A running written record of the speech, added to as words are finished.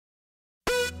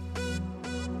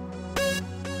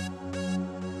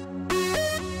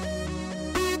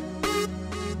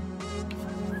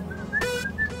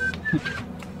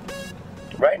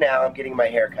Right now, I'm getting my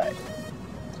hair cut.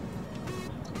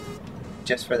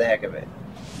 Just for the heck of it.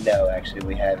 No, actually,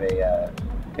 we have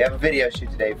a video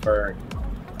shoot today for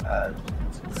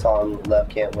the song "Love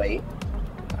Can't Wait,"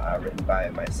 written by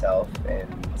myself and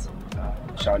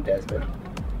Sean Desmond.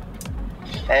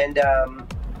 And I'm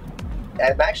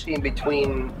actually in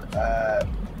between.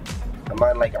 I'm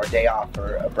on like our day off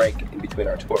or a break in between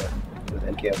our tour with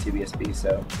MKOTBSB,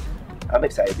 so I'm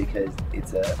excited because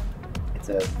it's a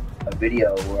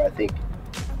video where I think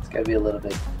it's gonna be a little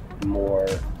bit more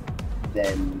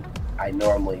than I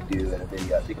normally do in a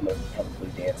video. I think I'm gonna probably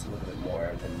dance a little bit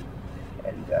more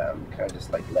and kind of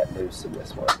just like let loose in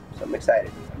this one. So I'm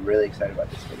excited. I'm really excited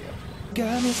about this video.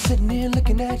 Got me sitting here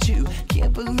looking at you.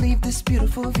 Can't believe this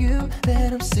beautiful view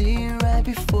that I'm seeing right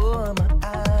before my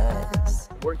eyes.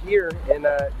 We're here in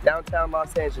downtown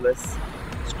Los Angeles.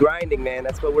 It's grinding, man.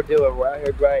 That's what we're doing. We're out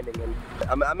here grinding, and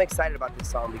I'm excited about this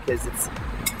song because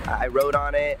I wrote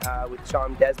on it with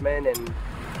Sean Desmond, and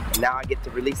now I get to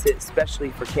release it especially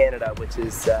for Canada, which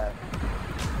is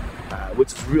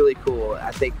really cool.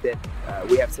 I think that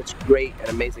we have such great and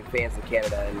amazing fans in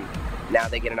Canada, and now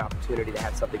they get an opportunity to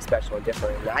have something special and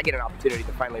different, and I get an opportunity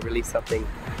to finally release something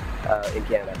in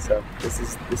Canada. So this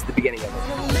is the beginning of it.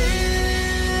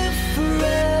 Live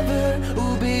forever,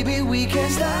 oh baby, we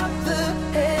can't stop the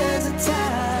hands of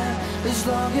time as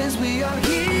long as we are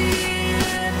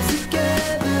here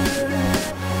together.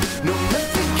 No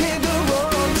nothing can go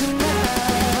wrong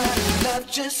tonight. Love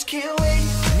just can't wait,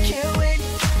 can't wait,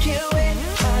 can't wait.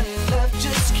 My love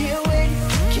just can't wait,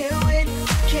 can't wait,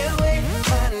 can't wait.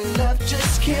 My love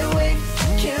just can't wait,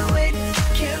 can't wait,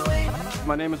 can't wait.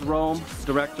 My name is Rome,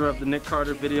 director of the Nick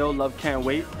Carter video, Love Can't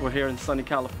Wait. We're here in sunny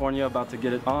California about to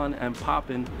get it on and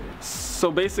poppin'.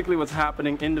 So basically what's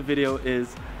happening in the video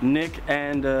is Nick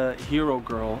and Hero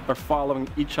Girl are following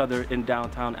each other in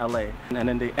downtown LA. And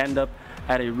then they end up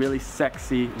at a really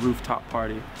sexy rooftop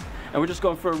party. And we're just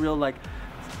going for a real like,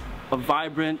 a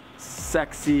vibrant,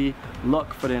 sexy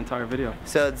look for the entire video.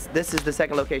 So this is the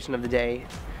second location of the day.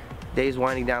 Day's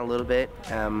winding down a little bit.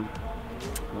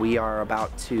 We are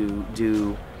about to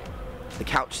do the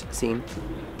couch scene,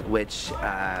 which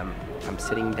I'm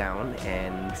sitting down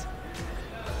and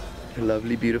the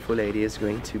lovely, beautiful lady is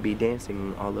going to be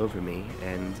dancing all over me,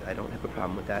 and I don't have a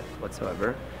problem with that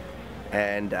whatsoever.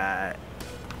 And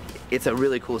it's a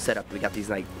really cool setup. We got these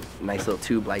like nice little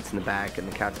tube lights in the back, and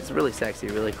the couch is really sexy,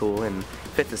 really cool, and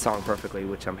fit the song perfectly,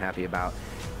 which I'm happy about.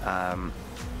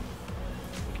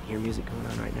 Hear music going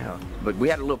on right now. But we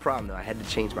had a little problem though. I had to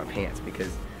change my pants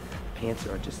because pants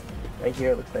are just right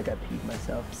here. It looks like I peed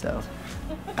myself. So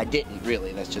I didn't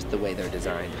really. That's just the way they're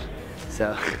designed.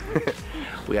 So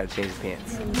we got to change the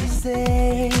pants.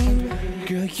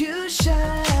 Girl, you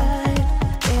shine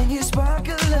and you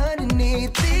sparkle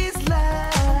underneath these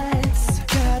lights.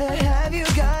 Gotta have you,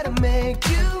 gotta make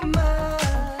you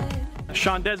mine.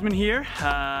 Sean Desmond here.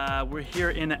 We're here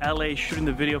in LA shooting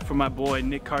the video for my boy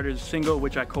Nick Carter's single,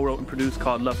 which I co-wrote and produced,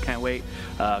 called Love Can't Wait.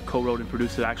 Co-wrote and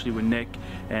produced it actually with Nick,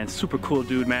 and super cool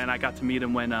dude, man. I got to meet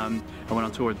him when I went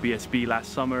on tour with BSB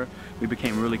last summer. We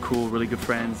became really cool, really good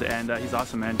friends, and he's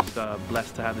awesome, man. Just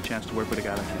blessed to have the chance to work with a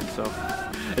guy like him. So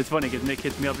it's funny because Nick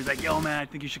hits me up, he's like, yo man, I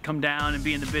think you should come down and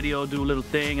be in the video, do a little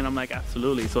thing, and I'm like,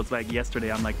 absolutely. So it's like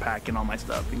yesterday I'm like packing all my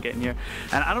stuff and getting here,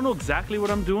 and I don't know exactly what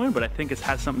I'm doing, but I think it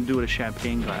has something to do with a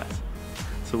champagne glass.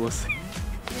 So we'll see.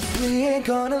 We ain't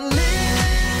gonna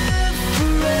live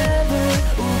forever.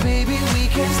 Oh baby, we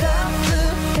can't stop the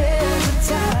hands of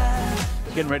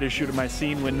time. Getting ready to shoot my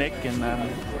scene with Nick, and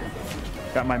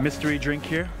got my mystery drink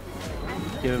here.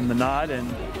 Give him the nod,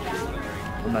 and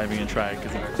I'm not even gonna try it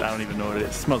because I don't even know what it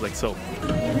is. It smells like soap.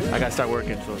 I gotta start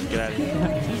working, so get out of here.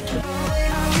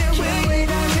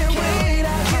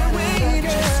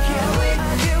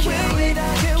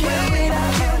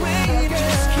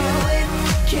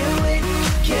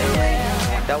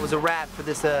 That was a wrap for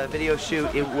this video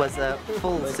shoot. It was a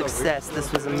full success.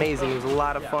 This was amazing. It was a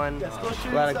lot of fun.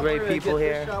 A lot of great people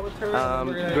here.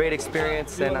 Great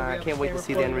experience, and I can't wait to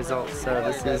see the end result. So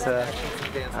this is a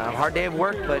hard day of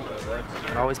work, but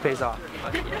it always pays off.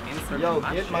 Yo,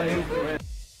 get my new